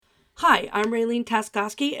Hi, I'm Raylene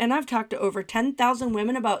Taskoski, and I've talked to over 10,000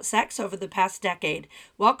 women about sex over the past decade.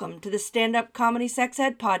 Welcome to the Stand-Up Comedy Sex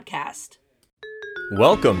Ed podcast.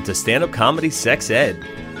 Welcome to Stand-Up Comedy Sex Ed.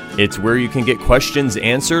 It's where you can get questions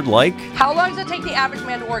answered like, how long does it take the average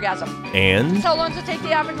man to orgasm? And how long does it take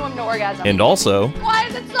the average woman to orgasm? And also, why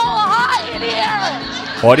is it so hot in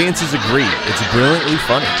here? Audiences agree it's brilliantly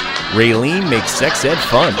funny. Raylene makes sex ed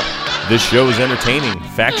fun. This show is entertaining,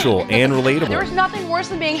 factual, and relatable. There's nothing worse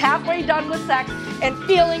than being halfway done with sex and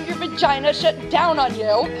feeling your vagina shut down on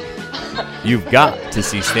you. You've got to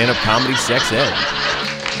see Stand-Up Comedy Sex Ed.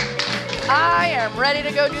 I am ready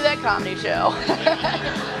to go do that comedy show.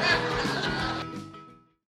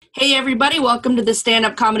 Hey everybody, welcome to the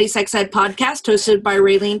Stand-Up Comedy Sex Ed podcast hosted by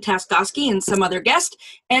Raylene Taskoski and some other guest.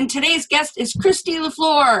 And today's guest is Kristy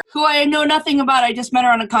LeFluer, who I know nothing about. I just met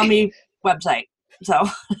her on a comedy website. So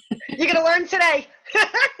you're going to learn today.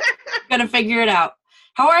 Gonna figure it out.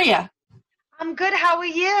 How are you? I'm good. How are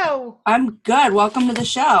you? I'm good. Welcome to the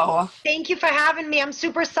show. Thank you for having me. I'm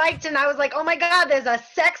super psyched. And I was like, oh my God, there's a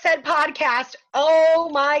sex ed podcast.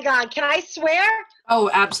 Oh my God. Can I swear?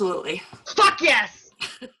 Oh, absolutely. Fuck yes.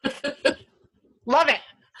 Love it.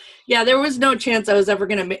 Yeah, there was no chance I was ever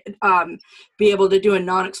going to be able to do a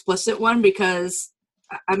non-explicit one because,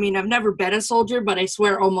 I mean, I've never been a soldier, but I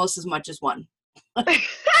swear almost as much as one.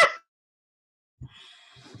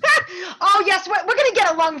 Oh, yes. We're going to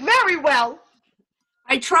get along very well.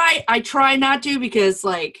 I try not to because,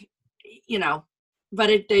 like, you know, but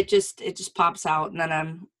it just pops out and then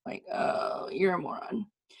I'm like, oh, you're a moron.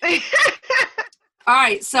 All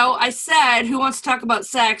right, so I said, who wants to talk about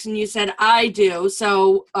sex? And you said, I do.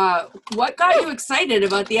 So what got you excited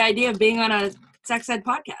about the idea of being on a sex ed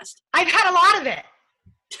podcast? I've had a lot of it.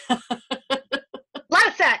 A lot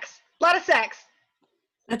of sex. A lot of sex.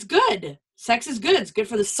 That's good. Sex is good. It's good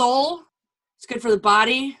for the soul. It's good for the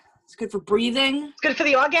body. It's good for breathing. It's good for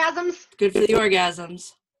the orgasms. It's good for the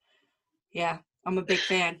orgasms. Yeah, I'm a big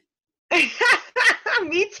fan.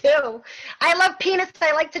 Me too. I love penis.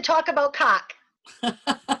 I like to talk about cock.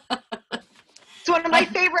 It's one of my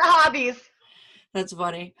favorite hobbies. That's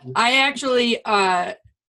funny. I actually,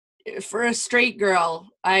 for a straight girl,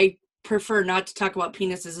 I prefer not to talk about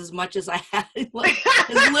penises as much as I have, like,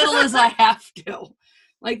 as little as I have to.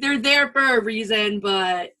 Like, they're there for a reason,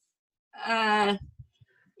 but, yeah.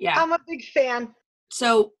 I'm a big fan.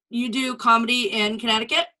 So, you do comedy in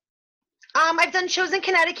Connecticut? I've done shows in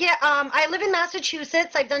Connecticut. I live in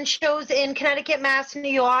Massachusetts. I've done shows in Connecticut, Mass,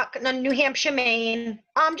 New York, New Hampshire, Maine.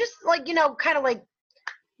 Just like, you know, kind of like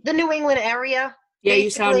the New England area. Yeah, basically. You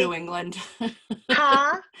sound New England.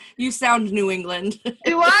 Huh? You sound New England.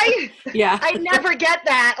 Do I? Yeah. I never get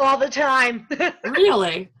that all the time.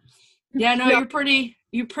 Really? Yeah, no, Yeah.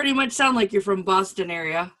 you pretty much sound like you're from Boston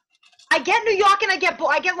area. I get New York and I get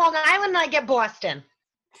Long Island and I get Boston.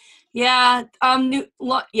 Yeah,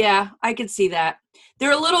 yeah, I could see that.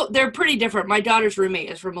 They're pretty different. My daughter's roommate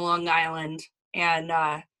is from Long Island, and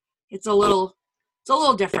it's a little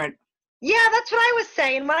different. Yeah, that's what I was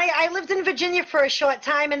saying. When I lived in Virginia for a short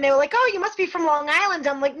time, and they were like, "Oh, you must be from Long Island."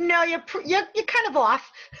 I'm like, "No, you're kind of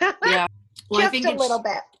off." Yeah, well, just I think a little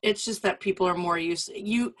bit. It's just that people are more used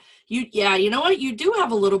to yeah, you know what? You do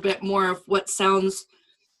have a little bit more of what sounds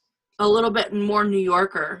a little bit more New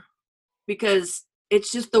Yorker, because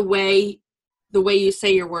it's just the way you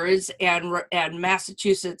say your words, and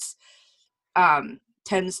Massachusetts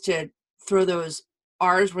tends to throw those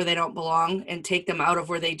R's where they don't belong and take them out of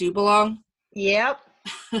where they do belong. Yep.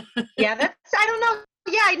 Yeah, I don't know.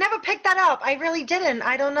 Yeah, I never picked that up. I really didn't.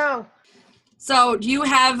 I don't know. So do you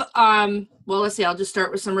have, well, let's see, I'll just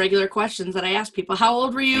start with some regular questions that I ask people. How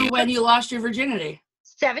old were you when you lost your virginity?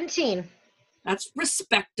 17. That's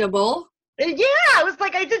respectable. Yeah, I was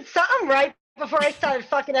like, I did something right before I started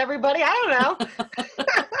fucking everybody. I don't know.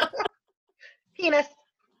 Penis.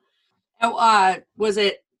 Oh, was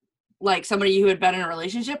it like somebody you had been in a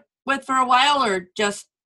relationship with for a while, or just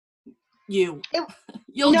you?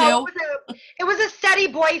 You'll do. It was a steady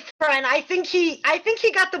boyfriend. I think he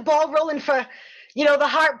got the ball rolling for, you know, the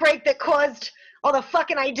heartbreak that caused all the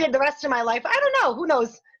fucking I did the rest of my life. I don't know. Who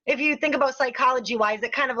knows? If you think about psychology wise,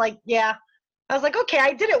 it kind of like, yeah. I was like, okay,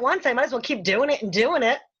 I did it once. I might as well keep doing it and doing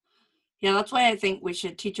it. Yeah, that's why I think we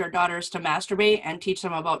should teach our daughters to masturbate and teach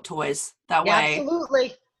them about toys. That way,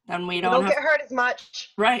 absolutely. Then we don't get hurt as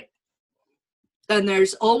much. Right. Then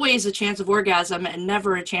there's always a chance of orgasm and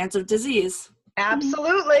never a chance of disease.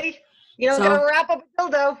 Absolutely. You don't gotta wrap up a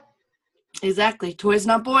dildo. Exactly. Toys,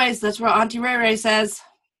 not boys. That's what Auntie Ray Ray says.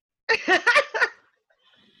 That's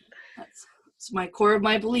my core of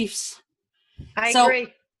my beliefs. I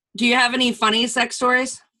agree. Do you have any funny sex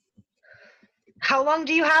stories? How long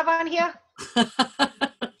do you have on here?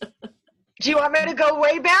 Do you want me to go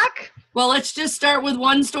way back? Well, let's just start with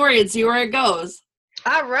one story and see where it goes.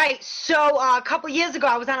 All right. So a couple years ago,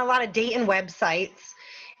 I was on a lot of dating websites,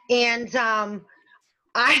 and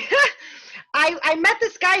I I met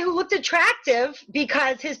this guy who looked attractive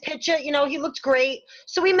because his picture, you know, he looked great.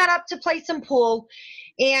 So we met up to play some pool,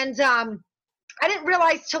 and I didn't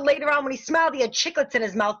realize till later on when he smiled, he had chiclets in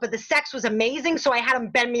his mouth, but the sex was amazing. So I had him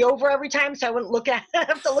bend me over every time so I wouldn't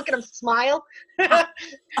have to look at him smile.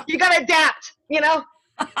 You got to adapt, you know?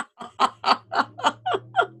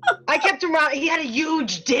 I kept him around. He had a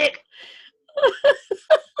huge dick,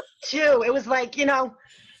 too. It was like, you know,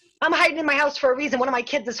 I'm hiding in my house for a reason. One of my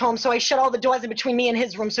kids is home, so I shut all the doors in between me and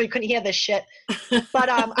his room so he couldn't hear this shit. But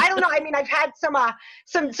I don't know. I mean, I've had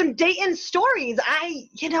some dating stories.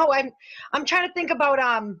 I'm trying to think about.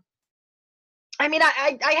 I mean,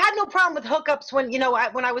 I had no problem with hookups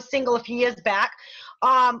when I was single a few years back.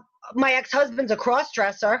 My ex-husband's a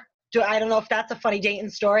cross-dresser. I don't know if that's a funny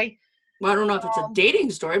dating story. Well, I don't know if it's a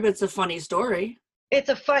dating story, but it's a funny story. It's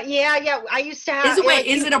a fun. Yeah. I used to have.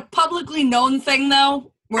 Is it a publicly known thing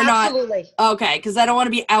though? Absolutely. Not okay, because I don't want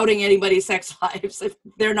to be outing anybody's sex lives if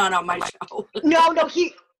they're not on my show. No.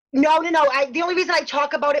 The only reason I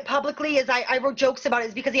talk about it publicly is I wrote jokes about it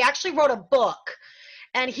is because he actually wrote a book,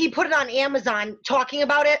 and he put it on Amazon talking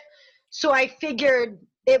about it. So I figured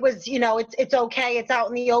it was, it's okay. It's out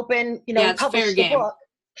in the open. Yeah, it's fair game. Book.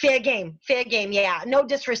 Fair game. Yeah. No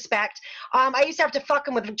disrespect. I used to have to fuck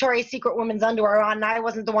him with Victoria's Secret women's underwear on, and I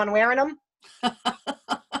wasn't the one wearing them.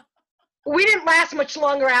 We didn't last much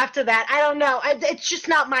longer after that. I don't know. It's just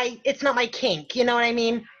not my kink. You know what I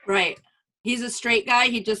mean? Right. He's a straight guy.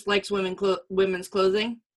 He just likes women's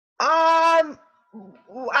clothing. I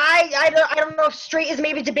don't know if straight is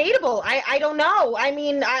maybe debatable. I don't know. I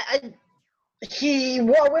mean, he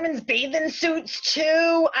wore women's bathing suits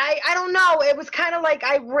too. I don't know. It was kind of like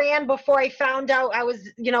I ran before I found out I was,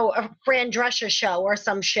 a Fran Drescher show or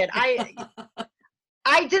some shit. I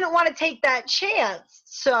didn't want to take that chance.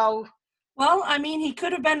 So. Well, I mean, he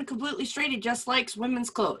could have been completely straight. He just likes women's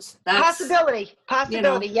clothes. Possibility.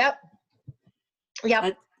 Yep.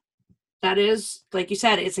 That is, like you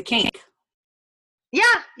said, it's a kink. Yeah.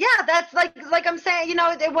 That's like I'm saying,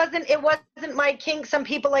 it wasn't my kink. Some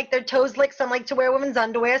people like their toes licked. Some like to wear women's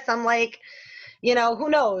underwear. Some like, who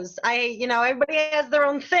knows? Everybody has their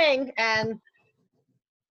own thing, and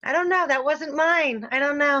I don't know. That wasn't mine. I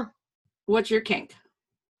don't know. What's your kink?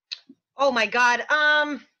 Oh my God.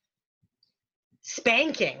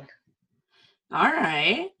 Spanking. All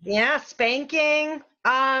right. Yeah, spanking.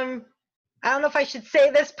 I don't know if I should say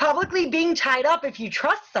this publicly. Being tied up if you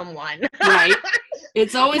trust someone. Right.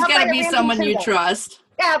 It's always got to be someone you trust.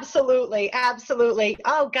 Absolutely.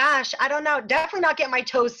 Oh gosh, I don't know. Definitely not getting my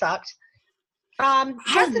toes sucked. I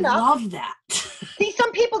love that. See,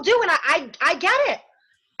 some people do, and I get it.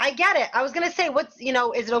 I was gonna say,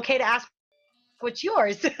 is it okay to ask what's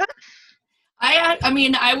yours? I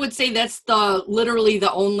mean, I would say that's literally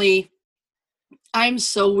the only. I'm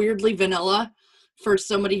so weirdly vanilla for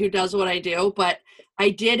somebody who does what I do, but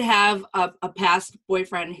I did have a past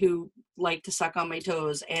boyfriend who liked to suck on my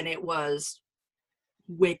toes, and it was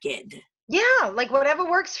wicked. Yeah, like whatever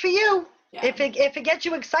works for you. Yeah. If it gets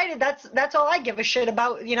you excited, that's all I give a shit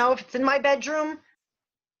about. If it's in my bedroom,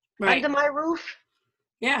 right, under my roof.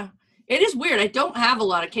 Yeah. It is weird. I don't have a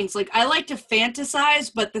lot of kinks. Like, I like to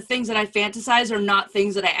fantasize, but the things that I fantasize are not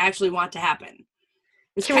things that I actually want to happen.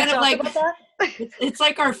 It's kind of like it's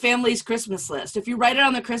like our family's Christmas list. If you write it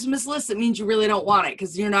on the Christmas list, it means you really don't want it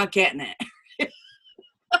because you're not getting it.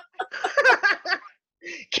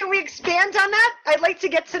 Can we expand on that? I'd like to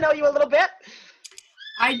get to know you a little bit.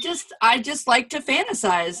 I just like to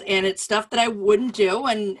fantasize, and it's stuff that I wouldn't do,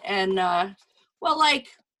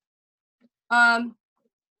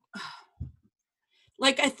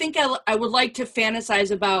 Like, I think I would like to fantasize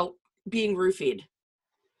about being roofied.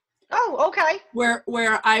 Oh, okay.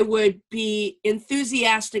 Where I would be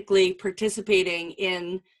enthusiastically participating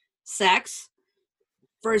in sex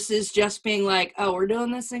versus just being like, oh, we're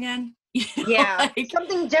doing this again? Yeah, like,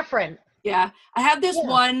 something different. Yeah. I have this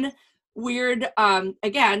one weird,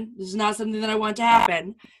 again, this is not something that I want to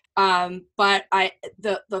happen. But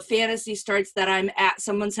the fantasy starts that I'm at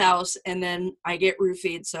someone's house and then I get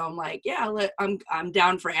roofied. So I'm like, yeah, I'm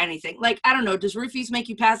down for anything. Like, I don't know. Does roofies make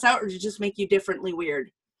you pass out or does it just make you differently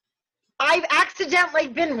weird? I've accidentally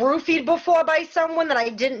been roofied before by someone that I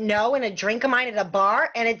didn't know in a drink of mine at a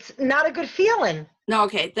bar, and it's not a good feeling. No,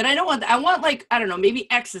 okay. Then I don't want that. I want, like, I don't know, maybe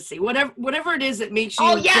ecstasy, whatever it is that makes you.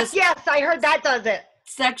 Oh, yes. I heard that does it.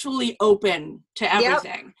 Sexually open to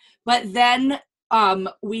everything. Yep. But then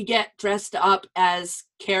we get dressed up as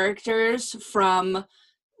characters from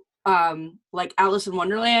like Alice in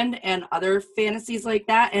Wonderland and other fantasies like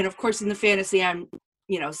that. And of course in the fantasy I'm,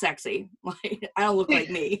 sexy. Like I don't look like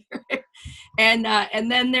me. And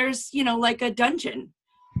then there's, like a dungeon,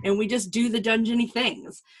 and we just do the dungeony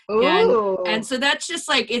things. Ooh. And so that's just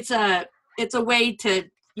like it's a way to,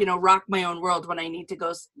 rock my own world when I need to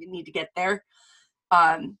get there.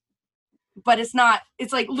 But it's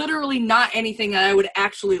like literally not anything that I would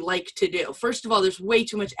actually like to do. First of all, there's way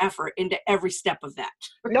too much effort into every step of that.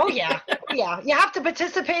 Oh yeah. Yeah. You have to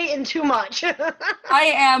participate in too much.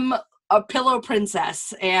 I am a pillow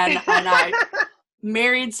princess, and I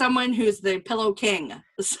married someone who's the pillow king.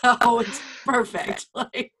 So it's perfect.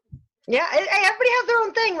 Like, yeah, everybody has their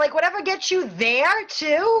own thing. Like whatever gets you there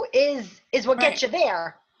too is what gets you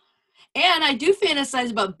there. And I do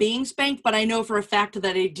fantasize about being spanked, but I know for a fact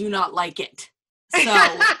that I do not like it. So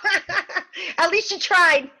at least you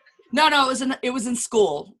tried. No, it was in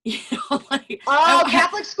school.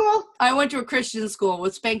 Catholic school? I went to a Christian school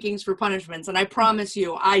with spankings for punishments, and I promise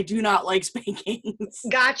you, I do not like spankings.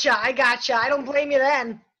 Gotcha. I gotcha. I don't blame you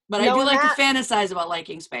then. But I do like to fantasize about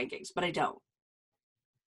liking spankings, but I don't.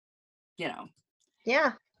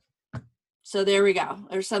 Yeah. So there we go.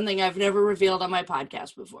 There's something I've never revealed on my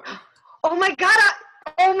podcast before. Oh my God,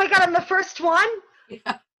 I'm the first one?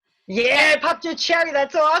 Yeah, I popped your cherry.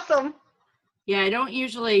 That's awesome. Yeah, I don't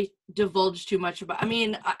usually divulge too much about,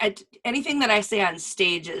 anything that I say on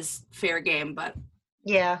stage is fair game, but.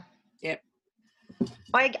 Yeah. Yeah.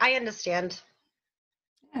 I understand.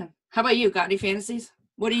 Yeah. How about you? Got any fantasies?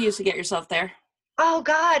 What do you use to get yourself there? Oh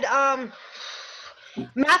God,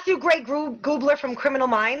 Matthew Gray Gubler from Criminal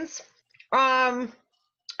Minds. I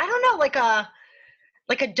don't know,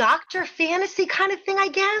 like a doctor fantasy kind of thing, I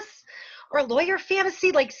guess, or a lawyer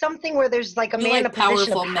fantasy, like something where there's like a man in a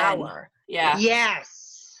position of power. Yeah.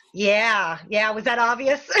 Yes. Yeah. Was that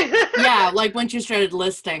obvious? Yeah. Like when you started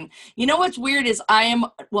listing, what's weird is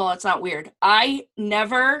it's not weird. I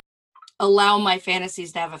never allow my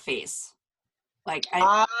fantasies to have a face. Like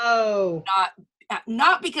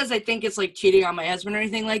not because I think it's like cheating on my husband or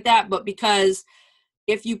anything like that, but because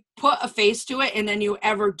if you put a face to it and then you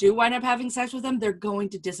ever do wind up having sex with them, they're going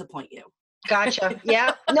to disappoint you. Gotcha.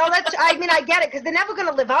 Yeah. No, I get it, because they're never going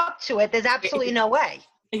to live up to it. There's absolutely no way.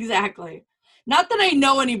 Exactly. Not that I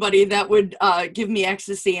know anybody that would give me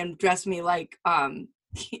ecstasy and dress me like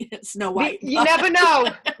Snow White. You never know.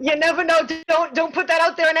 You never know. Don't put that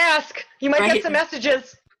out there and ask. You might get some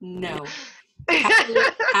messages. No.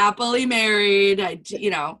 Happily married.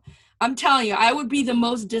 I'm telling you, I would be the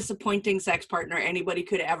most disappointing sex partner anybody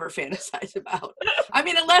could ever fantasize about.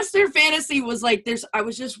 Unless their fantasy was like I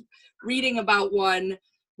was just reading about one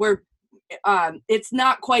where it's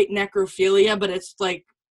not quite necrophilia, but it's like,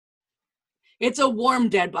 it's a warm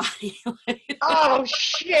dead body. Oh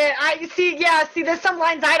shit. See, there's some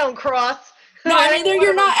lines I don't cross. No,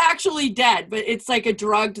 you're not actually dead, but it's like a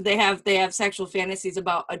drugged, they have sexual fantasies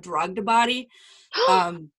about a drugged body.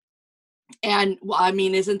 And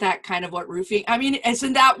isn't that kind of what roofing?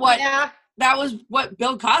 Isn't that what that was what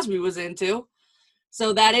Bill Cosby was into?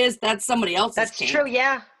 So that's somebody else's. That's kink. true.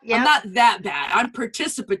 Yeah. I'm not that bad. I'm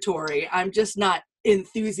participatory. I'm just not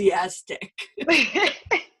enthusiastic.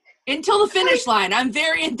 Until the finish line. I'm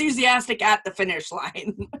very enthusiastic at the finish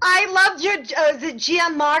line. I loved your, is it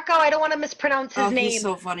Gianmarco? I don't want to mispronounce his name. He's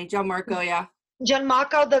so funny. Gianmarco, yeah.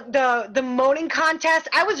 Gianmarco, the moaning contest.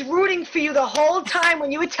 I was rooting for you the whole time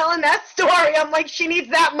when you were telling that story. I'm like, she needs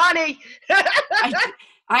that money.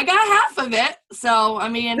 I got half of it. So,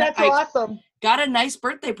 that's awesome. Got a nice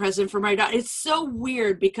birthday present for my daughter. It's so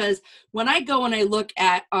weird because when I go and I look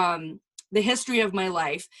at the history of my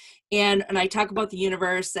life, and I talk about the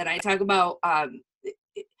universe, and I talk about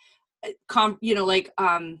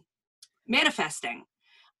manifesting,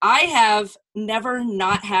 I have never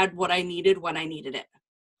not had what I needed when I needed it,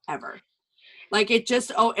 ever. Like it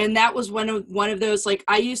just and that was one of those, like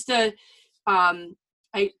I used to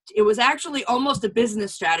it was actually almost a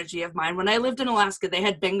business strategy of mine. When I lived in Alaska, they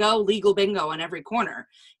had legal bingo on every corner,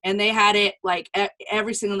 and they had it like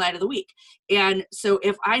every single night of the week. And so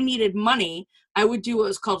if I needed money, I would do what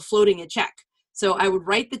was called floating a check. So I would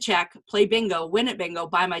write the check, play bingo, win at bingo,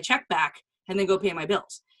 buy my check back, and then go pay my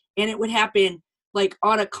bills. And it would happen like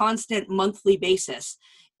on a constant monthly basis.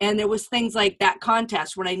 And there was things like that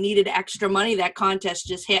contest when I needed extra money, that contest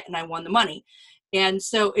just hit and I won the money. And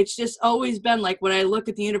so it's just always been like, when I look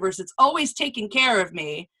at the universe, it's always taken care of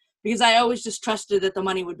me because I always just trusted that the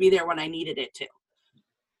money would be there when I needed it to.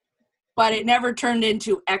 But it never turned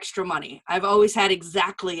into extra money. I've always had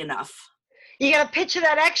exactly enough. You got to picture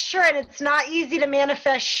that extra, and it's not easy to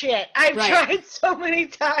manifest shit. I've tried so many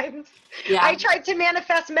times. Yeah. I tried to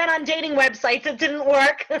manifest men on dating websites. It didn't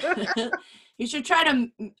work. You should try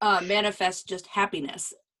to manifest just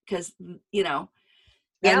happiness, because, you know,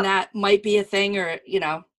 then that might be a thing, or, you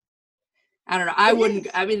know, I don't know. I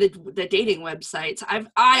mean, the dating websites,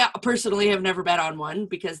 I personally have never been on one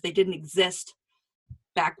because they didn't exist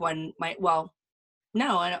back when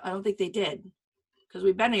no, I don't think they did, because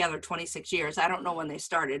we've been together 26 years. I don't know when they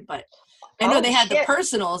started, but I know they had the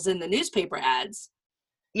personals in the newspaper ads.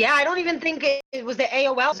 Yeah, I don't even think it was the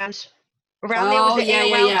AOL. Around there was the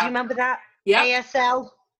AOL. Do you remember that? Yeah. ASL.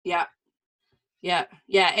 Yeah.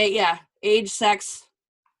 Age, sex,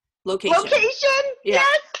 location. Yes.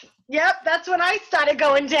 Yep. That's when I started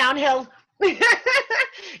going downhill.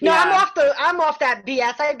 No, I'm off that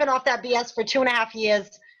BS. I've been off that BS for 2.5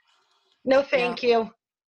 years. No, thank you.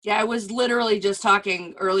 Yeah, I was literally just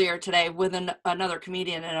talking earlier today with another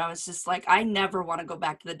comedian, and I was just like, I never want to go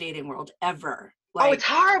back to the dating world ever. Like, it's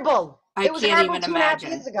horrible. It was can't horrible even 2.5 imagine.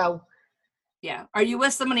 years ago. Yeah. Are you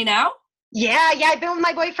with somebody now? Yeah. I've been with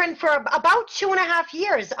my boyfriend for about 2.5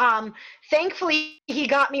 years. Thankfully, he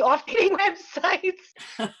got me off dating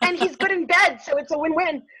websites, and he's good in bed, so it's a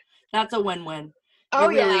win-win. That's a win-win. Oh,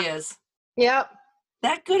 it really is. Yep.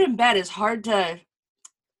 That good in bed is hard to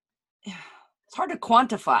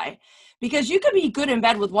quantify, because you could be good in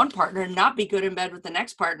bed with one partner and not be good in bed with the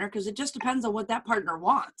next partner, because it just depends on what that partner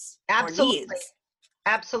wants or needs.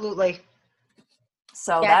 Absolutely.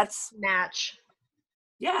 So that's match.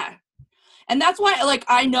 Yeah. And that's why, like,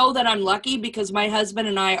 I know that I'm lucky, because my husband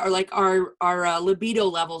and I are like, our libido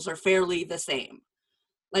levels are fairly the same.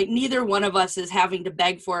 Like, neither one of us is having to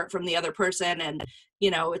beg for it from the other person. And,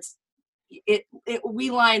 you know, we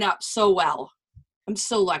line up so well. I'm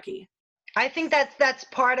so lucky. I think that's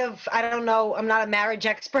part of, I don't know, I'm not a marriage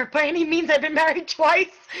expert by any means. I've been married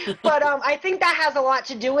twice, but I think that has a lot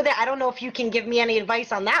to do with it. I don't know if you can give me any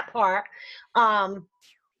advice on that part.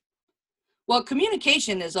 Well,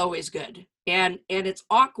 communication is always good, and it's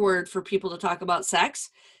awkward for people to talk about sex,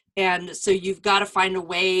 and so you've got to find a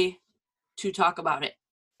way to talk about it.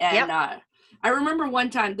 And I remember one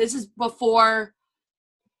time, this is before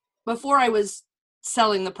I was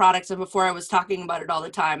selling the products and before I was talking about it all the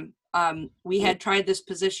time. We had tried this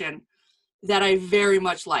position that I very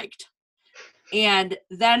much liked. And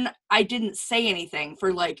then I didn't say anything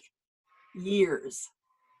for like years.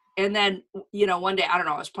 And then, you know, one day, I don't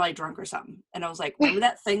know, I was probably drunk or something. And I was like, remember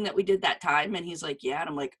that thing that we did that time? And he's like, yeah. And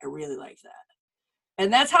I'm like, I really like that.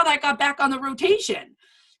 And that's how that got back on the rotation,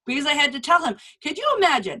 because I had to tell him. Could you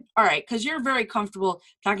imagine? All right, because you're very comfortable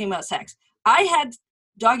talking about sex. I had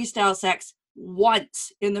doggy style sex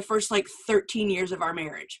once in the first like 13 years of our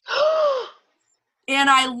marriage. And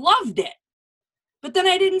I loved it. But then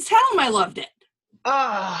I didn't tell him I loved it.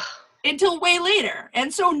 Until way later.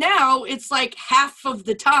 And so now it's like half of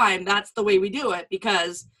the time that's the way we do it,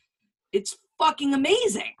 because it's fucking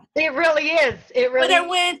amazing. It really is. It really. But I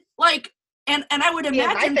went like, and I would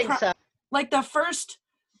imagine, I think so. Like the first,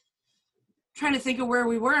 trying to think of where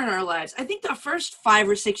we were in our lives, I think the first 5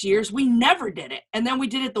 or 6 years we never did it, and then we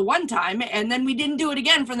did it the one time, and then we didn't do it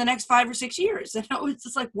again for the next 5 or 6 years. And I was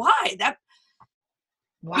just like, why?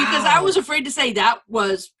 Wow. Because I was afraid to say that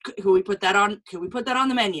was, could we put that on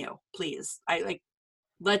the menu, please?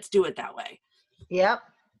 Let's do it that way. Yep.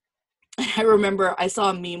 I remember I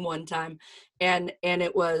saw a meme one time, and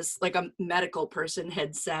it was like a medical person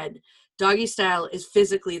had said, doggy style is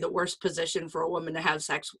physically the worst position for a woman to have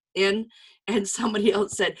sex in. And somebody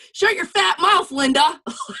else said, shut your fat mouth, Linda.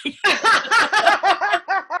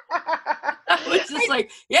 I was just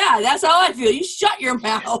like, yeah, that's how I feel. You shut your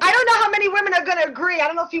mouth. I don't know how many women are going to agree. I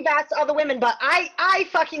don't know if you've asked other women, but I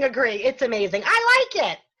fucking agree. It's amazing. I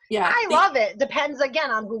like it. Yeah. I love it. Depends,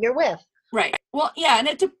 again, on who you're with. Right. Well, yeah, and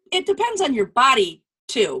it depends on your body,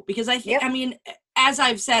 too, because I think, I mean, as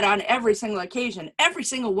I've said on every single occasion, every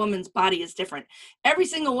single woman's body is different. Every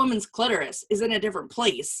single woman's clitoris is in a different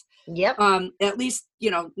place. Yep. At least,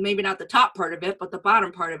 you know, maybe not the top part of it, but the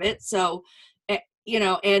bottom part of it. So, you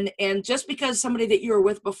know, and just because somebody that you were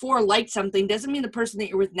with before liked something doesn't mean the person that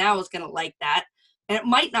you're with now is going to like that. And it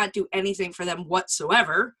might not do anything for them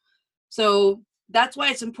whatsoever. So that's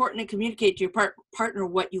why it's important to communicate to your partner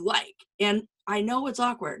what you like. And I know it's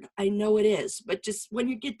awkward. I know it is. But just when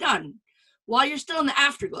you get done, while you're still in the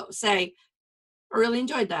afterglow, say, I really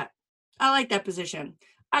enjoyed that. I like that position.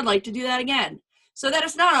 I'd like to do that again. So that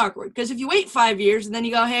it's not awkward. Because if you wait 5 years and then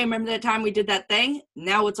you go, hey, remember that time we did that thing?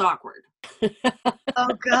 Now it's awkward. Oh,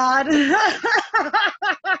 God.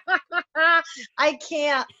 I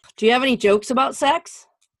can't. Do you have any jokes about sex?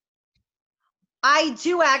 I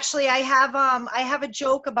do actually. I have a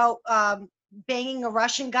joke about banging a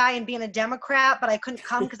Russian guy and being a Democrat, but I couldn't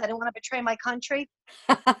come because I didn't want to betray my country.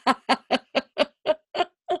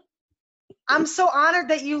 I'm so honored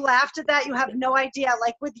that you laughed at that. You have no idea.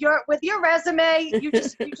 Like with your resume, you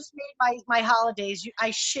just made my holidays.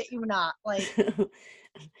 I shit you not. Like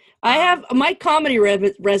I have my comedy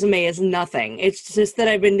resume is nothing. It's just that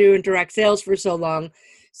I've been doing direct sales for so long.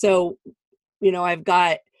 So, you know, I've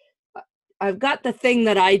got the thing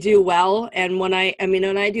that I do well. And when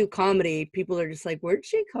when I do comedy, people are just like, where'd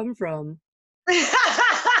she come from?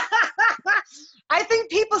 I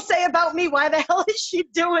think people say about me, why the hell is she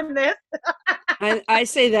doing this? I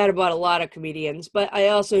say that about a lot of comedians, but I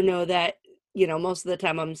also know that, you know, most of the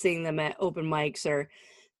time I'm seeing them at open mics or,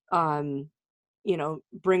 you know,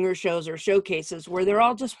 bringer shows or showcases where they're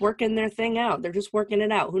all just working their thing out. They're just working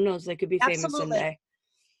it out. Who knows? They could be famous someday.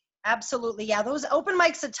 Absolutely. Yeah. Those open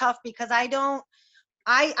mics are tough because I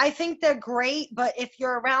think they're great, but if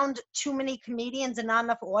you're around too many comedians and not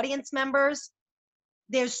enough audience members,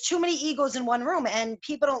 there's too many egos in one room, and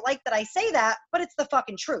people don't like that I say that, but it's the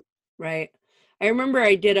fucking truth. Right. I remember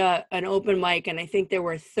I did an open mic, and I think there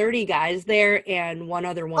were 30 guys there and one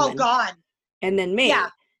other woman. Oh, God. And then me. Yeah.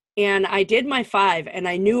 And I did my 5, and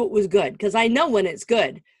I knew it was good because I know when it's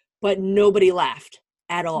good, but nobody laughed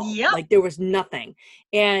at all. Yep. Like there was nothing.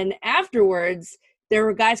 And afterwards, there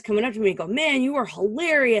were guys coming up to me and go, man, you were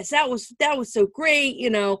hilarious. That was so great, you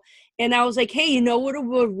know. And I was like, hey, you know what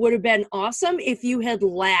would have been awesome if you had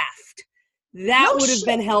laughed. That would have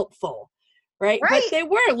been helpful. Right? But they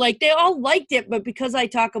were like, they all liked it. But because I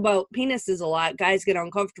talk about penises a lot, guys get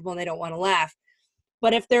uncomfortable and they don't want to laugh.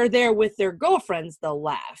 But if they're there with their girlfriends, they'll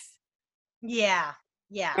laugh. Yeah.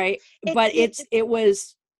 Yeah. Right. But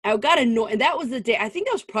I got annoyed. And that was the day, I think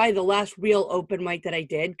that was probably the last real open mic that I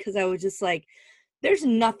did. Cause I was just like, there's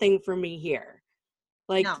nothing for me here.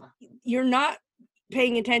 Like you're not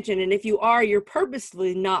paying attention. And if you are, you're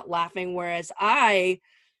purposely not laughing. Whereas I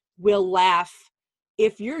will laugh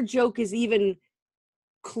if your joke is even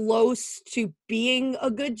close to being a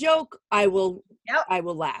good joke. I will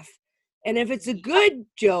laugh. And if it's a good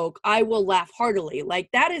joke, I will laugh heartily. Like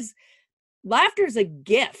laughter is a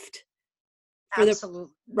gift.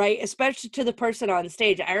 Absolutely. Right. Especially to the person on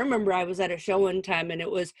stage. I remember I was at a show one time and it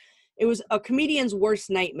was a comedian's worst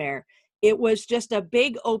nightmare. It was just a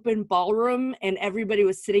big open ballroom and everybody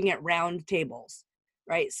was sitting at round tables.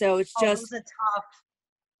 Right. So it's just those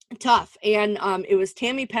are tough. And it was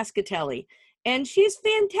Tammy Pescatelli and she's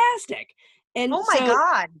fantastic. And oh my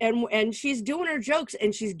God. And she's doing her jokes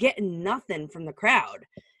and she's getting nothing from the crowd.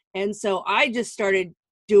 And so I just started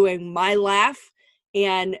doing my laugh.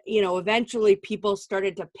 And, you know, eventually people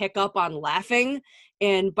started to pick up on laughing.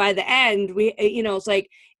 And by the end, it's like,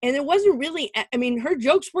 and it wasn't really, I mean, her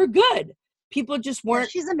jokes were good. People just weren't.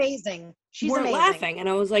 She's amazing. She's weren't amazing. Laughing. And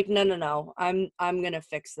I was like, no. I'm going to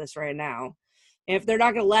fix this right now. And if they're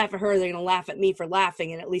not going to laugh at her, they're going to laugh at me for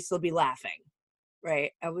laughing. And at least they'll be laughing.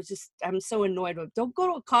 Right. I'm so annoyed with, don't go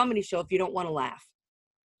to a comedy show if you don't want to laugh.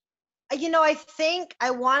 You know, I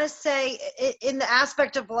want to say in the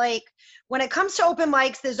aspect of like, when it comes to open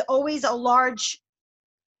mics, there's always a large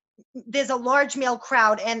male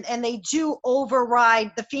crowd and they do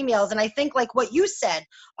override the females. And I think like what you said,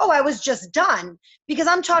 I was just done because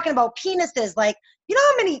I'm talking about penises. Like, you know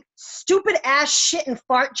how many stupid ass shit and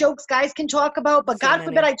fart jokes guys can talk about, but God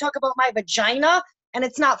forbid I talk about my vagina and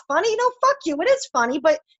it's not funny. No, fuck you. It is funny,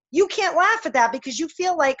 but you can't laugh at that because you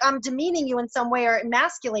feel like I'm demeaning you in some way or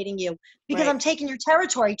emasculating you because I'm taking your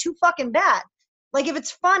territory too fucking bad. Like if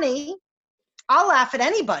it's funny, I'll laugh at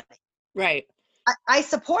anybody. Right. I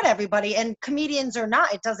support everybody, and comedians or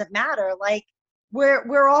not, it doesn't matter. Like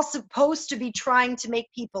we're all supposed to be trying to make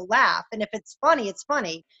people laugh. And if it's funny, it's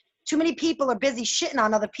funny. Too many people are busy shitting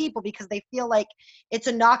on other people because they feel like it's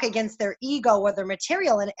a knock against their ego or their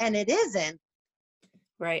material. And it isn't.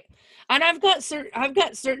 Right. And I've got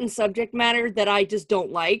certain subject matter that I just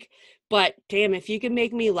don't like, but damn, if you can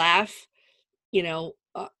make me laugh, you know,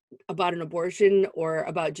 about an abortion or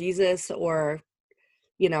about Jesus or,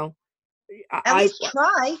 you know, at least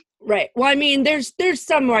try. Right. Well, I mean, there's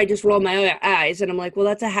some where I just roll my eyes and I'm like, well,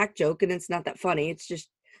 that's a hack joke and it's not that funny. It's just,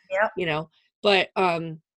 you know, but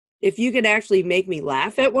if you can actually make me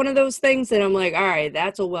laugh at one of those things, then I'm like, all right,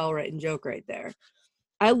 that's a well-written joke right there.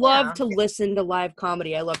 I love to listen to live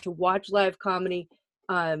comedy. I love to watch live comedy.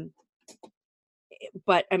 But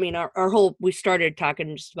I mean, we started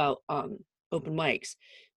talking just about open mics,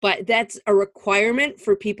 but that's a requirement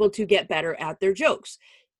for people to get better at their jokes.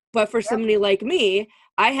 But for somebody like me,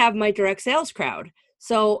 I have my direct sales crowd.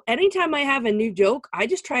 So anytime I have a new joke, I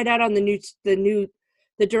just try it out on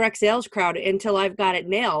the the direct sales crowd until I've got it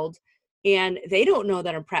nailed. And they don't know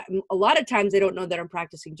that a lot of times they don't know that I'm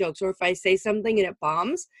practicing jokes. Or if I say something and it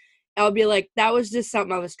bombs, I'll be like, that was just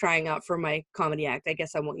something I was trying out for my comedy act. I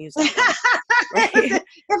guess I won't use that one. Right? If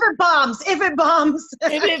it bombs. If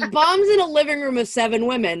it bombs in a living room of 7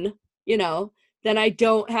 women, you know, then I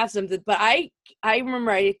don't have something. But I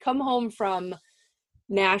remember I come home from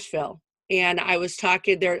Nashville and I was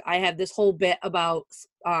talking there. I had this whole bit about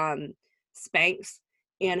Spanx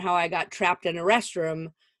and how I got trapped in a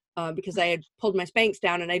restroom because I had pulled my Spanx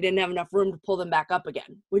down and I didn't have enough room to pull them back up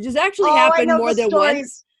again, which has actually happened more than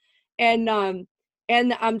once. And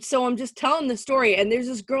so I'm just telling the story, and there's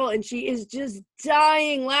this girl and she is just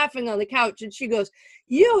dying laughing on the couch, and she goes,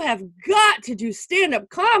 "You have got to do stand-up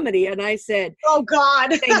comedy." And I said, "Oh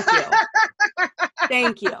God, thank you."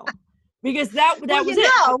 Thank you. Because that was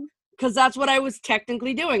it. Because that's what I was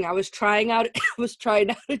technically doing. I was trying out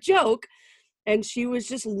a joke, and she was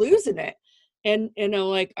just losing it. And I'm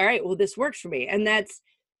like, all right, well, this works for me. And that's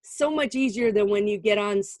so much easier than when you get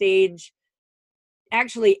on stage,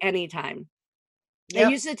 actually anytime. Yep. I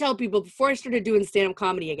used to tell people before I started doing stand-up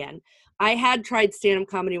comedy again, I had tried stand-up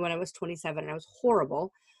comedy when I was 27 and I was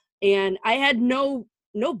horrible. And I had no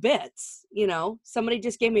bits, you know. Somebody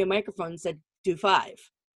just gave me a microphone and said, do 5,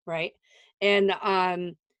 right? And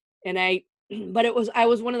I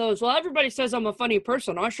was one of those, well, everybody says I'm a funny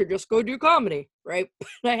person, I should just go do comedy, right?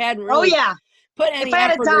 I hadn't really put any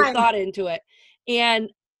effort or thought into it. And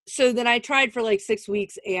so then I tried for like 6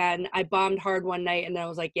 weeks and I bombed hard one night, and then I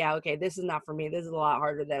was like, yeah, okay, this is not for me. This is a lot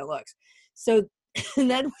harder than it looks. So and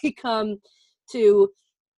then we come to,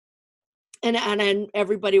 and then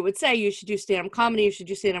everybody would say, you should do stand-up comedy, you should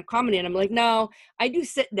do stand-up comedy. And I'm like, no, I do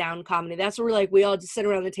sit-down comedy. That's where like we all just sit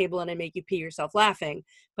around the table and I make you pee yourself laughing.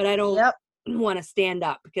 But I don't want to stand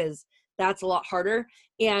up because that's a lot harder.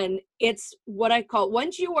 And it's what I call,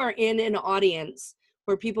 once you are in an audience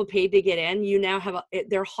where people paid to get in, you now have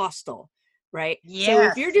they're hostile, right? Yes. So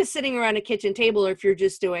if you're just sitting around a kitchen table, or if you're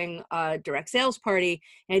just doing a direct sales party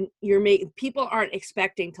and people aren't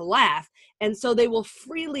expecting to laugh, and so they will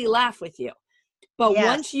freely laugh with you. But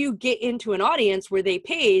once you get into an audience where they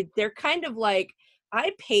paid, they're kind of like,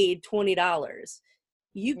 I paid $20.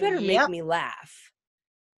 You better make me laugh.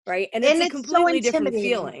 Right? And it's a completely different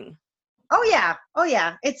feeling. Oh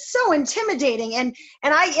yeah. It's so intimidating. And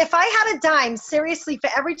if I had a dime, seriously, for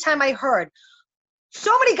every time I heard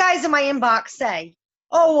so many guys in my inbox say,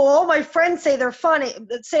 oh, all my friends say they're funny,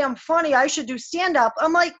 say I'm funny, I should do stand-up.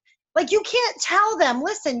 I'm like, you can't tell them,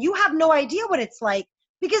 listen, you have no idea what it's like,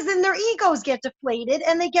 because then their egos get deflated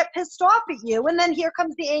and they get pissed off at you. And then here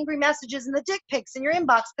comes the angry messages and the dick pics in your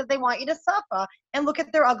inbox because they want you to suffer and look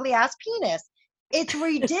at their ugly ass penis. It's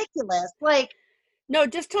ridiculous. Like, no,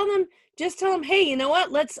 just tell them, hey, you know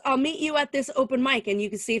what? I'll meet you at this open mic and you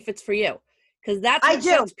can see if it's for you. Because that's what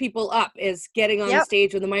sets people up, is getting on the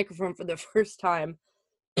stage with a microphone for the first time.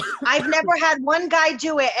 I've never had one guy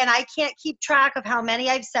do it, and I can't keep track of how many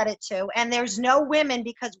I've said it to. And there's no women,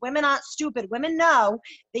 because women aren't stupid. Women know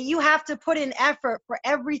that you have to put in effort for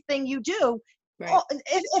everything you do. Right.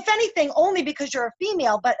 If anything, only because you're a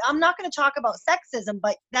female. But I'm not going to talk about sexism,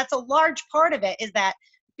 but that's a large part of it, is that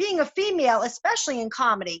being a female, especially in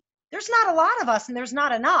comedy, there's not a lot of us and there's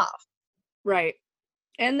not enough. Right.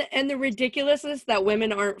 And the ridiculousness that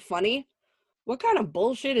women aren't funny. What kind of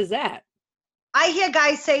bullshit is that? I hear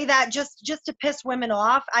guys say that just to piss women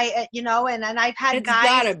off. And I've had guys.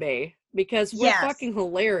 It's gotta be, because we're fucking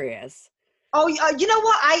hilarious. Oh, you know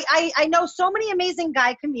what? I know so many amazing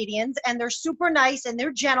guy comedians, and they're super nice and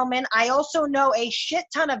they're gentlemen. I also know a shit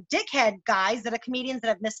ton of dickhead guys that are comedians that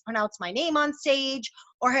have mispronounced my name on stage,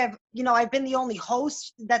 or have, I've been the only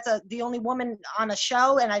host that's the only woman on a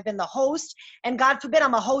show, and I've been the host. And God forbid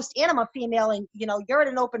I'm a host and I'm a female, and you're at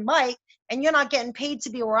an open mic and you're not getting paid to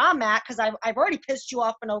be where I'm at because I've already pissed you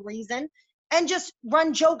off for no reason, and just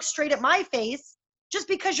run jokes straight at my face. Just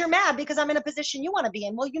because you're mad because I'm in a position you want to be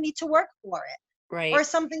in. Well, you need to work for it. Right. Or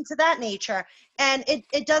something to that nature. And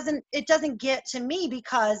it doesn't get to me,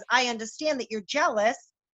 because I understand that you're jealous,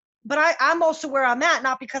 but I'm also where I'm at,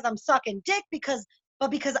 not because I'm sucking dick, but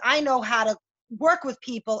because I know how to work with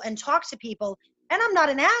people and talk to people, and I'm not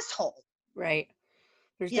an asshole. Right.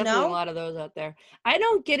 There's definitely a lot of those out there. I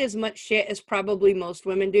don't get as much shit as probably most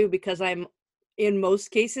women do, because I'm, in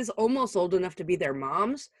most cases, almost old enough to be their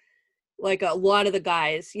moms. Like a lot of the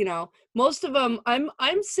guys, most of them, I'm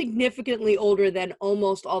significantly older than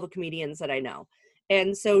almost all the comedians that I know.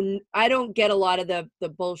 And so I don't get a lot of the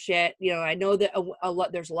bullshit. I know that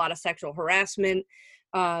there's a lot of sexual harassment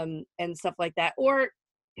and stuff like that. Or,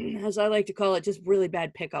 as I like to call it, just really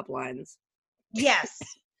bad pickup lines. Yes.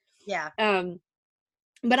 Yeah.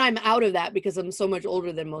 but I'm out of that because I'm so much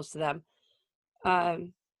older than most of them. I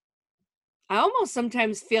almost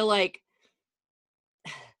sometimes feel like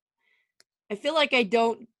I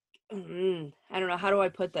don't I don't know, how do I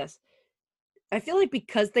put this? I feel like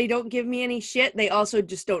because they don't give me any shit, they also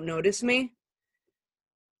just don't notice me.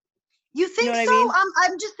 You think know what I so? mean?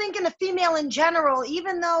 I'm just thinking a female in general,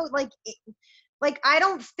 even though like I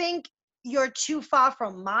don't think you're too far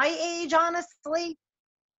from my age, honestly,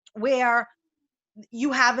 where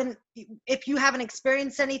if you haven't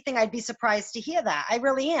experienced anything, I'd be surprised to hear that. I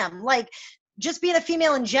really am. Like, just being a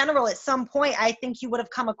female in general, at some point, I think you would have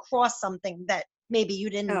come across something that maybe you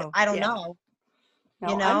didn't. Oh, I don't yeah. know. No,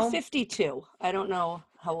 You I'm know, 52. I don't know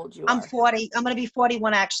how old you I'm are. 40. I'm going to be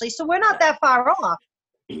 41 actually. So we're not that far off.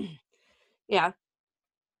 Yeah.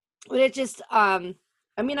 But it just I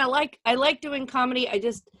mean, I like doing comedy. I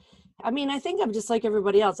think I'm just like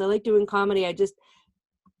everybody else. I like doing comedy.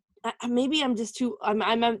 Maybe I'm just too I'm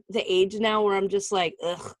at the age now where I'm just like,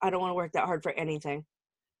 ugh, I don't want to work that hard for anything.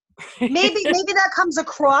 Maybe that comes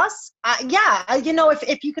across. You know,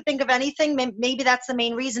 if you could think of anything, maybe that's the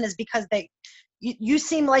main reason, is because you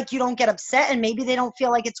seem like you don't get upset, and maybe they don't feel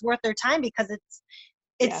like it's worth their time because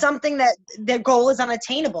it's something that their goal is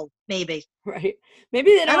unattainable. Maybe. Right.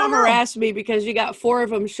 Maybe they I don't don't know. harass me because you got 4 of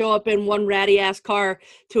them show up in one ratty ass car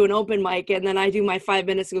to an open mic, and then I do my 5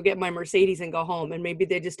 minutes to go get my Mercedes and go home, and maybe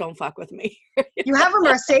they just don't fuck with me. You have a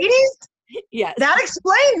Mercedes? Yes. That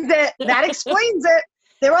explains it. That explains it.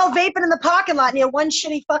 They're all vaping in the parking lot near one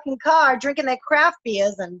shitty fucking car, drinking their craft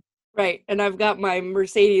beers and. Right. And I've got my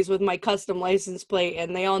Mercedes with my custom license plate,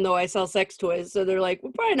 and they all know I sell sex toys. So they're like,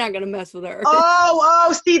 we're probably not going to mess with her.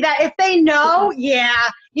 Oh, see that? If they know, yeah.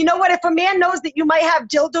 You know what? If a man knows that you might have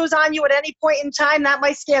dildos on you at any point in time, that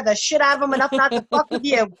might scare the shit out of him enough not to fuck with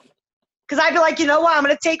you. Because I'd be like, you know what? I'm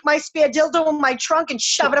going to take my spare dildo in my trunk and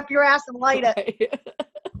shove it up your ass and light it. Right.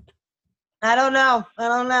 I don't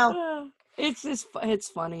know. It's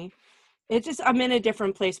funny. It's just, I'm in a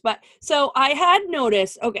different place. But so I had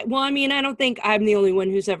noticed, okay, well, I mean, I don't think I'm the only one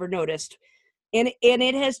who's ever noticed. And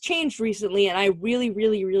it has changed recently, and I really,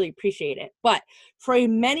 really, really appreciate it. But for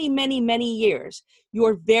many, many, many years,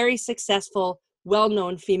 your very successful,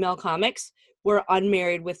 well-known female comics were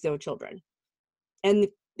unmarried with no children. And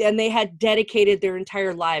they had dedicated their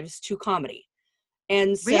entire lives to comedy.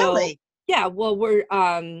 And so, really? Yeah, well, we're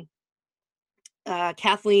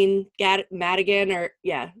Kathleen Madigan, or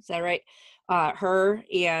is that right? Her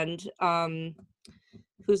and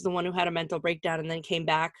who's the one who had a mental breakdown and then came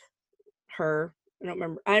back? Her, I don't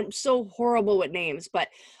remember. I'm so horrible with names, but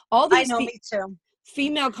all these I know, me too.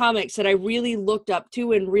 Female comics that I really looked up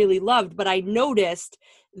to and really loved, but I noticed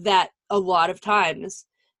that a lot of times,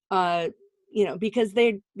 because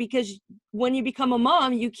when you become a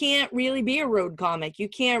mom, you can't really be a road comic. You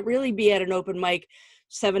can't really be at an open mic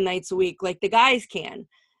 7 nights a week like the guys can.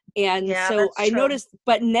 And so I noticed,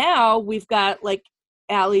 but now we've got like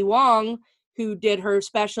Ali Wong, who did her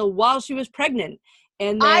special while she was pregnant.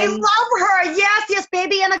 And then, I love her. Yes,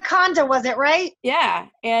 Baby Anaconda, was it, right? Yeah.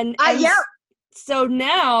 And so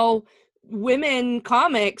now women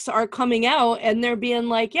comics are coming out and they're being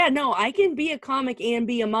like, yeah, no, I can be a comic and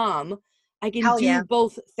be a mom. I can do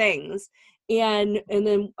both things. And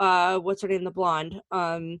then what's her name, the blonde,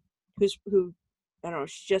 who I don't know,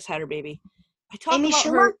 she just had her baby. I talk Amy about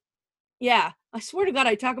Schumer? her. Yeah, I swear to God,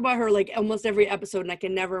 I talk about her like almost every episode, and I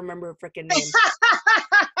can never remember her freaking name.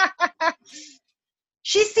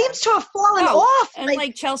 She seems to have fallen off. And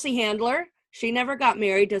like Chelsea Handler, she never got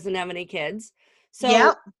married, doesn't have any kids.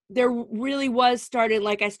 So there really was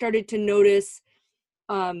I started to notice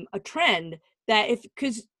a trend that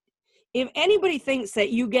because if anybody thinks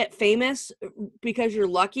that you get famous because you're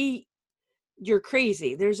lucky, you're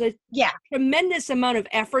crazy. There's a tremendous amount of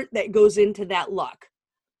effort that goes into that luck.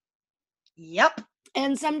 Yep.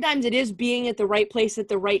 And sometimes it is being at the right place at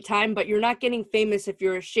the right time, but you're not getting famous if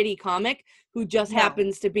you're a shitty comic who just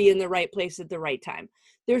happens to be in the right place at the right time.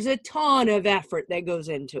 There's a ton of effort that goes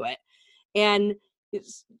into it. And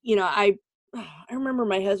it's, I remember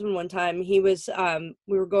my husband one time, he was,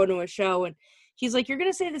 we were going to a show and he's like, you're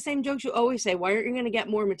going to say the same jokes you always say. Why aren't you going to get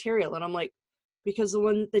more material? And I'm like, because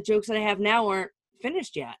the jokes that I have now aren't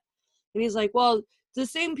finished yet. And he's like, well, it's the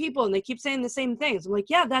same people and they keep saying the same things. I'm like,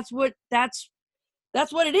 yeah, that's what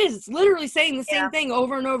it is. It's literally saying the same thing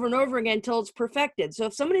over and over and over again until it's perfected. So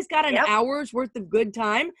if somebody's got an hour's worth of good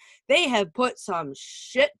time, they have put some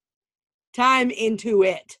shit time into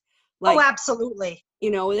it. Like, absolutely.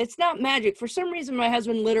 It's not magic. For some reason, my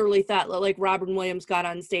husband literally thought that like Robin Williams got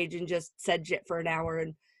on stage and just said shit for an hour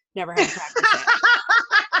and never had to practice it.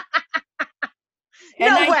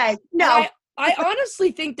 No way. No. I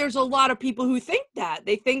honestly think there's a lot of people who think that.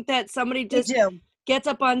 They think that somebody They just do. gets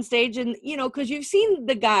up on stage and, because you've seen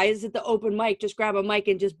the guys at the open mic just grab a mic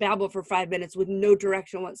and just babble for 5 minutes with no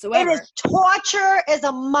direction whatsoever. It is torture as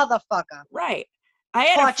a motherfucker. Right. I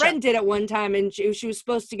had a Torture. friend did it one time, and she was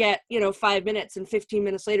supposed to get, 5 minutes, and 15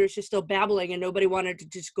 minutes later, she's still babbling, and nobody wanted to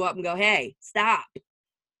just go up and go, hey, stop.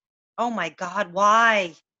 Oh my God,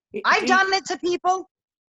 why? I've done it to people.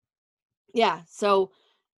 Yeah, so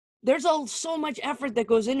there's so much effort that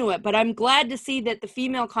goes into it, but I'm glad to see that the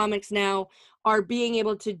female comics now are being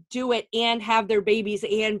able to do it and have their babies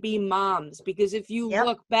and be moms, because if you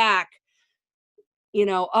look back,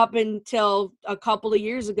 up until a couple of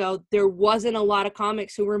years ago, there wasn't a lot of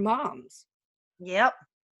comics who were moms. Yep.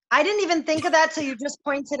 I didn't even think of that till you just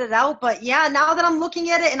pointed it out. But yeah, now that I'm looking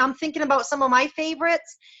at it and I'm thinking about some of my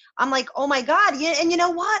favorites, I'm like, oh my God. Yeah. And you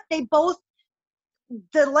know what?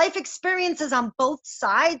 The life experiences on both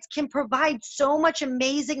sides can provide so much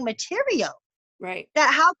amazing material. Right.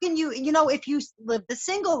 That how can you, if you live the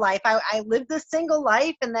single life, I lived the single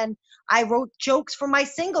life, and then I wrote jokes from my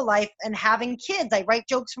single life and having kids. I write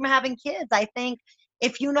jokes from having kids. I think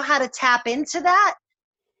if you know how to tap into that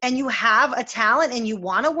and you have a talent and you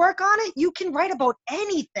want to work on it, you can write about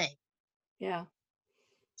anything. Yeah.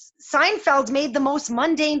 Seinfeld made the most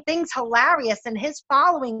mundane things hilarious, and his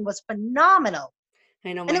following was phenomenal.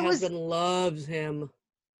 I know, my husband loves him.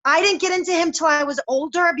 I didn't get into him till I was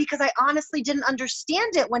older because I honestly didn't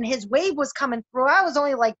understand it when his wave was coming through. I was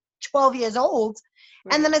only like 12 years old.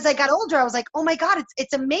 Right. And then as I got older, I was like, oh my God,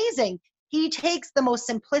 it's amazing. He takes the most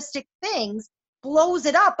simplistic things, blows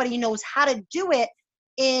it up, but he knows how to do it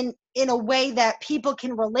in a way that people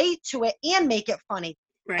can relate to it and make it funny.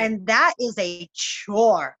 Right. And that is a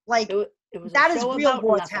chore. Like, it was that is real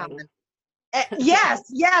war talent. Yes,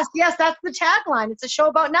 that's the tagline. It's a show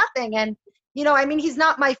about nothing. And he's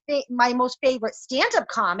not my most favorite stand-up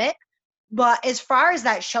comic, but as far as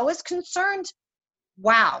that show is concerned,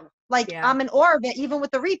 wow. Like, I'm in awe of it, even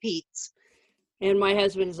with the repeats. And my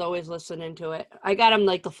husband's always listening to it. I got him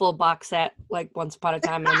like the full box set, like Once Upon a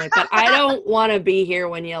Time. And I'm like, but I don't want to be here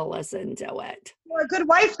when you listen to it. You're a good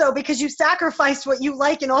wife, though, because you sacrificed what you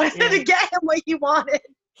like in order to get him what he wanted.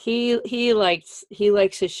 He likes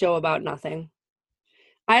his show about nothing.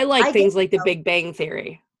 I like things like The Big Bang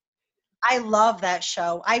Theory. I love that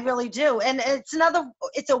show. I really do. And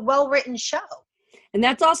it's a well-written show. And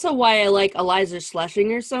that's also why I like Eliza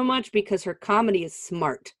Schlesinger so much, because her comedy is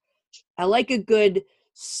smart. I like a good,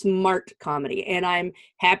 smart comedy. And I'm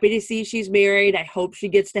happy to see she's married. I hope she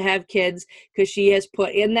gets to have kids, because she has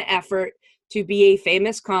put in the effort to be a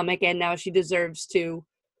famous comic. And now she deserves to,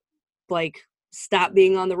 stop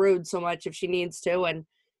being on the road so much if she needs to and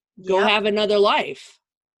go have another life.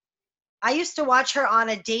 I used to watch her on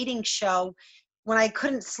a dating show when I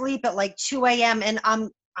couldn't sleep at like 2 a.m. and I'm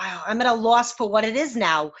at a loss for what it is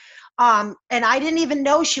now. And I didn't even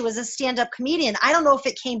know she was a stand-up comedian. I don't know if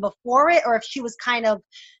it came before it or if she was kind of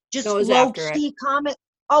just low-key comic.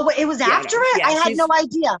 Oh, it was after it? Yeah, I had no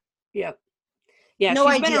idea. Yep. Yeah,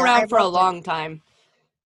 she's been around for a long time.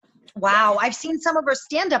 Wow. I've seen some of her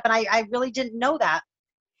stand-up and I really didn't know that.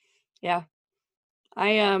 Yeah.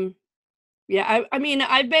 I mean,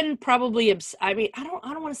 I've been probably, I don't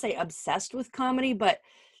want to say obsessed with comedy, but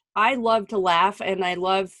I love to laugh, and I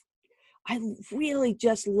really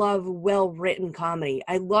just love well-written comedy.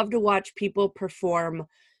 I love to watch people perform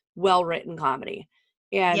well-written comedy.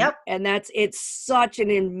 And it's such an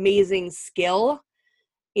amazing skill,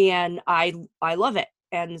 and I love it.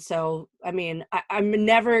 And so, I mean, I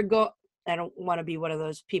don't want to be one of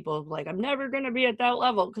those people like, I'm never going to be at that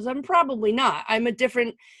level, because I'm probably not. I'm a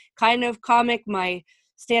different kind of comic. My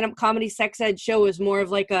stand-up comedy sex ed show is more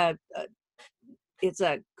of like it's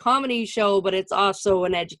a comedy show, but it's also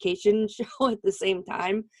an education show at the same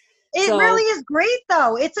time. It really is great,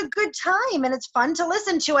 though. It's a good time, and it's fun to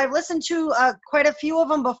listen to. I've listened to quite a few of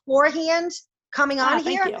them beforehand coming on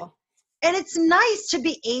here. Thank you. And it's nice to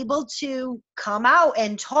be able to come out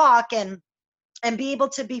and talk and be able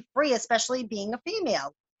to be free, especially being a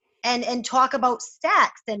female, and talk about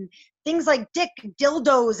sex and things like dick,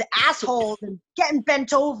 dildos, assholes, and getting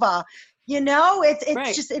bent over. It's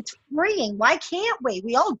right. It's freeing. Why can't we?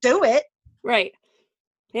 We all do it. Right.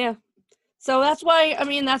 Yeah. So that's why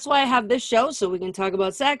I have this show, so we can talk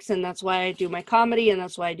about sex, and that's why I do my comedy, and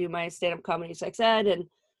that's why I do my stand-up comedy sex ed, and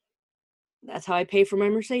that's how I pay for my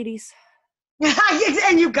Mercedes.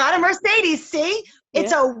 And you got a Mercedes, see?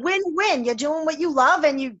 It's a win-win. You're doing what you love,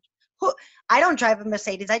 and I don't drive a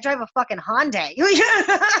Mercedes. I drive a fucking Hyundai.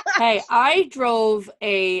 Hey, I drove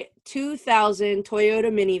a 2000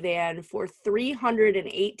 Toyota minivan for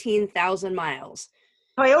 318,000 miles.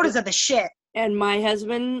 Toyotas are the shit. And my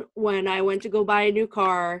husband, when I went to go buy a new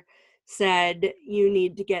car, said, you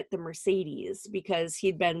need to get the Mercedes, because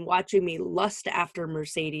he'd been watching me lust after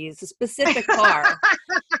Mercedes, a specific car,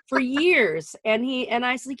 for years. And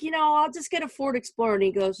I was like, I'll just get a Ford Explorer. And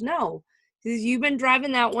he goes, no, because you've been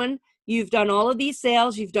driving that one. You've done all of these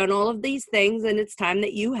sales. You've done all of these things. And it's time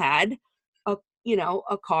that you had a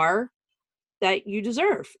car that you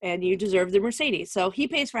deserve, and you deserve the Mercedes. So he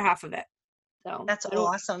pays for half of it. So that's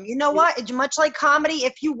awesome. You know what? Much like comedy,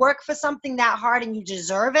 if you work for something that hard and you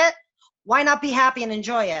deserve it, why not be happy and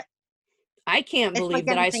enjoy it? I can't believe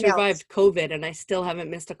that I survived COVID and I still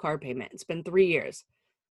haven't missed a car payment. It's been 3 years.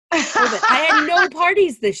 COVID. I had no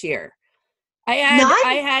parties this year.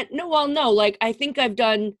 I think I've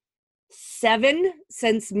done 7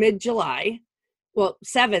 since mid-July. Well,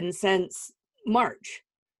 7 since March.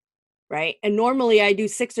 Right? And normally I do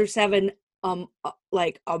 6 or 7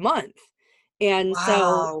 like a month. And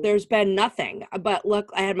so there's been nothing. But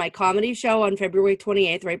look, I had my comedy show on February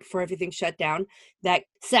 28th, right before everything shut down. That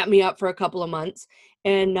set me up for a couple of months.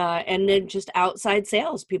 And then just outside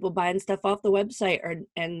sales, people buying stuff off the website,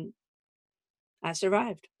 and I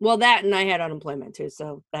survived. Well, that, and I had unemployment too,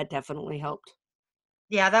 so that definitely helped.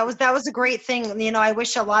 Yeah, that was a great thing. I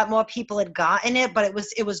wish a lot more people had gotten it, but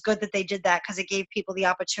it was good that they did that, because it gave people the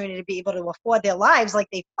opportunity to be able to afford their lives like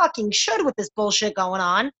they fucking should with this bullshit going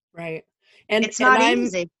on. Right. And it's not I'm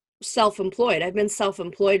easy. Self-employed. I've been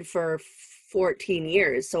self-employed for 14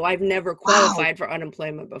 years, so I've never qualified for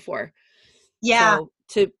unemployment before. Yeah.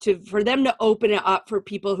 So for them to open it up for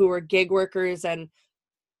people who are gig workers and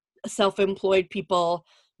self-employed people,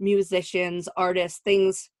 musicians, artists,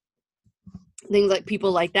 things like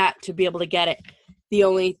people like that, to be able to get it. The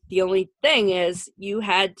only thing is you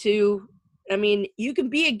had to, you can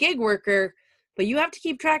be a gig worker, but you have to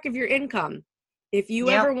keep track of your income. If you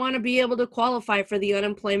ever want to be able to qualify for the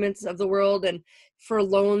unemployments of the world and for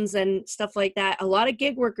loans and stuff like that, a lot of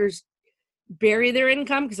gig workers bury their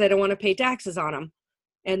income because they don't want to pay taxes on them.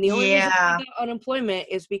 And the only reason I got unemployment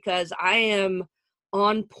is because I am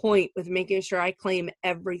on point with making sure I claim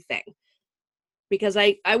everything. Because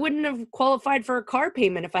I wouldn't have qualified for a car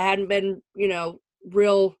payment if I hadn't been,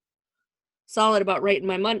 real solid about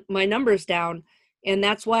writing my numbers down. And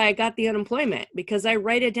that's why I got the unemployment, because I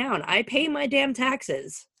write it down. I pay my damn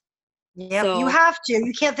taxes. Yep, so, you have to.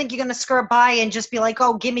 You can't think you're going to skirt by and just be like,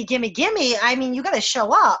 oh, gimme. You got to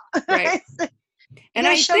show up. Right. And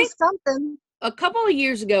I think something. A couple of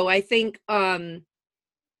years ago, I think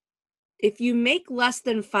if you make less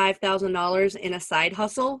than $5,000 in a side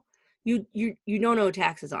hustle, you don't owe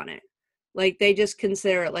taxes on it. Like, they just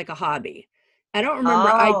consider it like a hobby. I don't remember.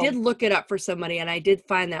 I did look it up for somebody, and I did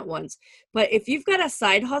find that once. But if you've got a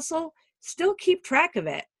side hustle, still keep track of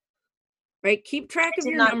it, right? Keep track of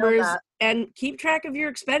your numbers and keep track of your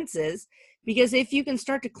expenses, because if you can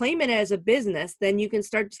start to claim it as a business, then you can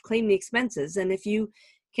start to claim the expenses. And if you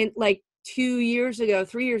can, like 3 years ago,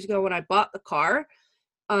 when I bought the car,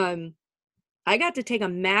 I got to take a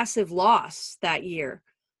massive loss that year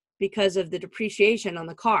because of the depreciation on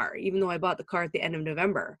the car, even though I bought the car at the end of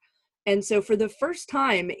November. And so for the first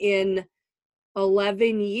time in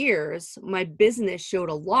 11 years, my business showed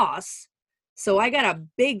a loss. So I got a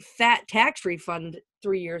big fat tax refund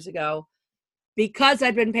 3 years ago because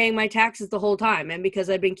I'd been paying my taxes the whole time and because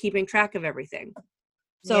I'd been keeping track of everything.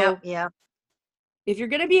 So if you're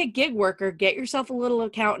going to be a gig worker, get yourself a little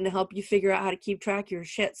accountant to help you figure out how to keep track of your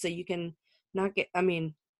shit so you can not get,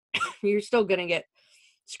 you're still going to get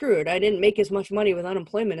screwed. I didn't make as much money with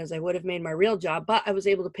unemployment as I would have made my real job, but I was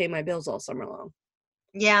able to pay my bills all summer long.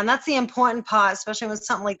 Yeah, and that's the important part, especially when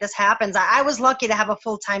something like this happens. I was lucky to have a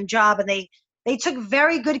full-time job, and they took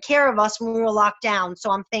very good care of us when we were locked down, so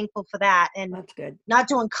I'm thankful for that. And that's good. Not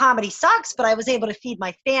doing comedy sucks, but I was able to feed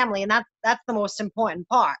my family, and that's the most important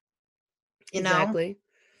part. You know?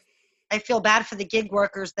 I feel bad for the gig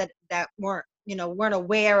workers that weren't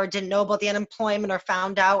aware or didn't know about the unemployment or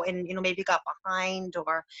found out and, maybe got behind,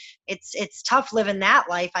 or it's tough living that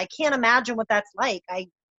life. I can't imagine what that's like.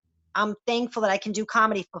 I'm thankful that I can do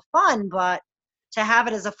comedy for fun, but to have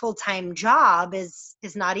it as a full-time job is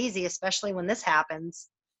not easy, especially when this happens.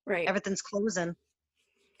 Right. Everything's closing.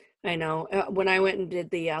 I know. When I went and did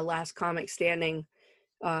the last comic standing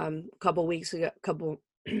a couple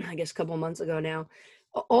months ago now,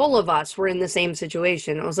 all of us were in the same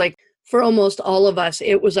situation. It was like, for almost all of us,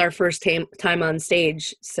 it was our first time on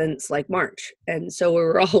stage since like March. And so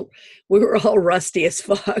we were all rusty as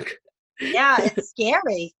fuck. Yeah, it's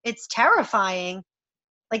scary. It's terrifying.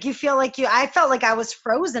 Like I felt like I was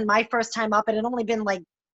frozen my first time up. It had only been like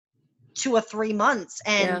 2 or 3 months.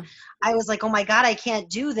 And I was like, oh my God, I can't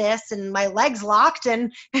do this. And my legs locked,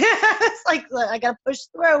 and it's like, I got to push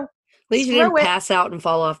through. At least you didn't pass out and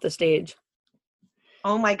fall off the stage.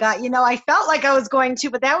 Oh my God. I felt like I was going to,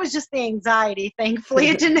 but that was just the anxiety. Thankfully,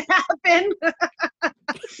 it didn't happen.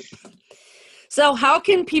 So how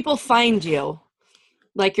can people find you?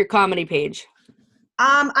 Like your comedy page?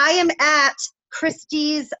 I am at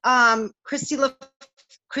Kristy's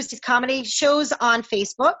comedy shows on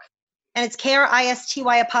Facebook, and it's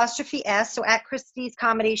KRISTY''S, so at Kristy's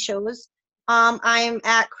comedy shows. I am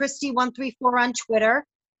at Kristy134 on Twitter,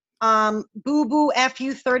 Boo Boo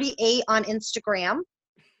FU38 on Instagram,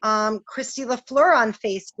 Kristy LeFluer on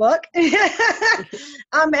Facebook.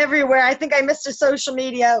 I'm everywhere. I think I missed a social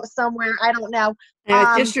media somewhere. I don't know.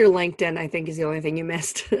 Just your LinkedIn, I think, is the only thing you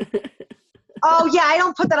missed. Oh yeah, I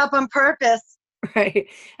don't put that up on purpose. Right.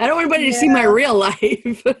 I don't want anybody to see my real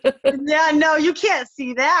life. Yeah, no, you can't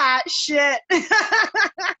see that shit.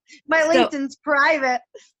 My LinkedIn's private.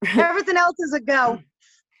 Everything else is a go.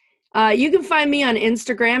 You can find me on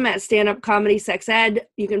Instagram at standupcomedysexed.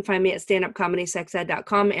 You can find me at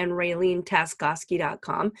standupcomedysexed.com and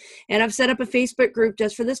RayleneTaskoski.com. And I've set up a Facebook group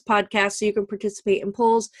just for this podcast so you can participate in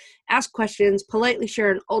polls, ask questions, politely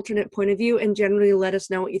share an alternate point of view, and generally let us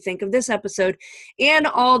know what you think of this episode and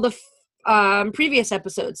all the previous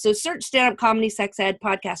episodes. So search Stand Up Comedy Sex Ed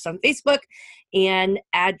Podcast on Facebook and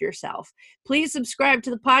add yourself. Please subscribe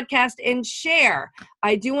to the podcast and share.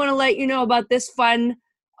 I do want to let you know about this fun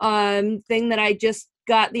thing that I just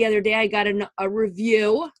got the other day. I got a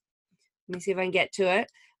review. Let me see if I can get to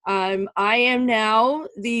it. I am now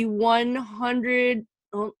the 100.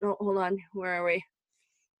 Oh, no, hold on. Where are we?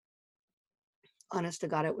 Honest to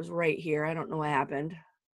God, it was right here. I don't know what happened.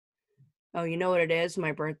 Oh, you know what it is?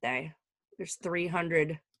 My birthday. There's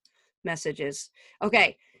 300 messages.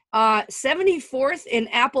 Okay. 74th in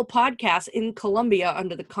Apple Podcasts in Colombia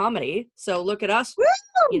under the comedy. So look at us. Woo!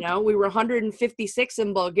 We were 156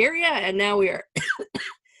 in Bulgaria, and now we are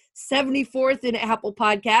 74th in Apple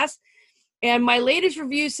Podcasts. And my latest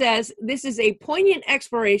review says, this is a poignant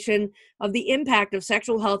exploration of the impact of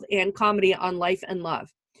sexual health and comedy on life and love.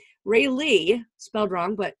 Raylene, spelled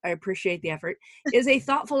wrong, but I appreciate the effort, is a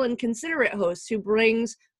thoughtful and considerate host who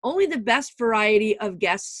brings only the best variety of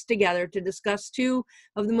guests together to discuss two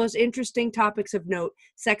of the most interesting topics of note,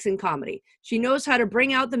 sex and comedy. She knows how to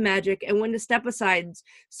bring out the magic and when to step aside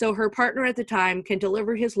so her partner at the time can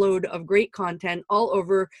deliver his load of great content all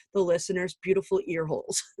over the listener's beautiful ear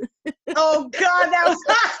holes. Oh, God, that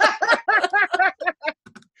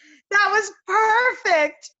was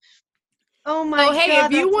perfect. Oh my God. Hey,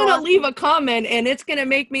 if you want to awesome. leave a comment and it's going to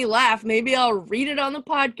make me laugh, maybe I'll read it on the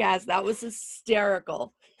podcast. That was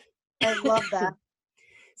hysterical. I love that.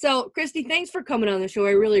 So, Kristy, thanks for coming on the show.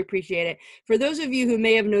 I really appreciate it. For those of you who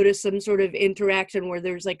may have noticed some sort of interaction where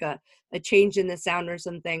there's like a change in the sound or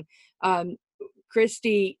something,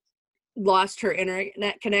 Kristy lost her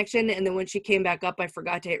internet connection, and then when she came back up, I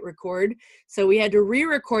forgot to hit record. So we had to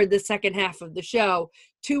re-record the second half of the show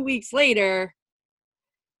 2 weeks later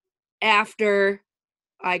after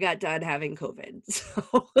I got done having COVID.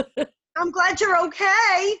 So I'm glad you're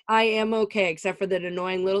okay. I am okay, except for that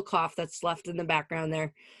annoying little cough that's left in the background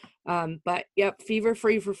there. But yep, fever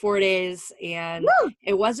free for 4 days, and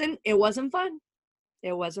it wasn't fun.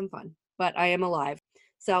 It wasn't fun, but I am alive.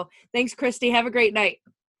 So thanks, Kristy. Have a great night.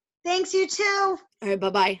 Thanks, you too. All right,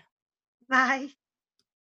 bye-bye. Bye.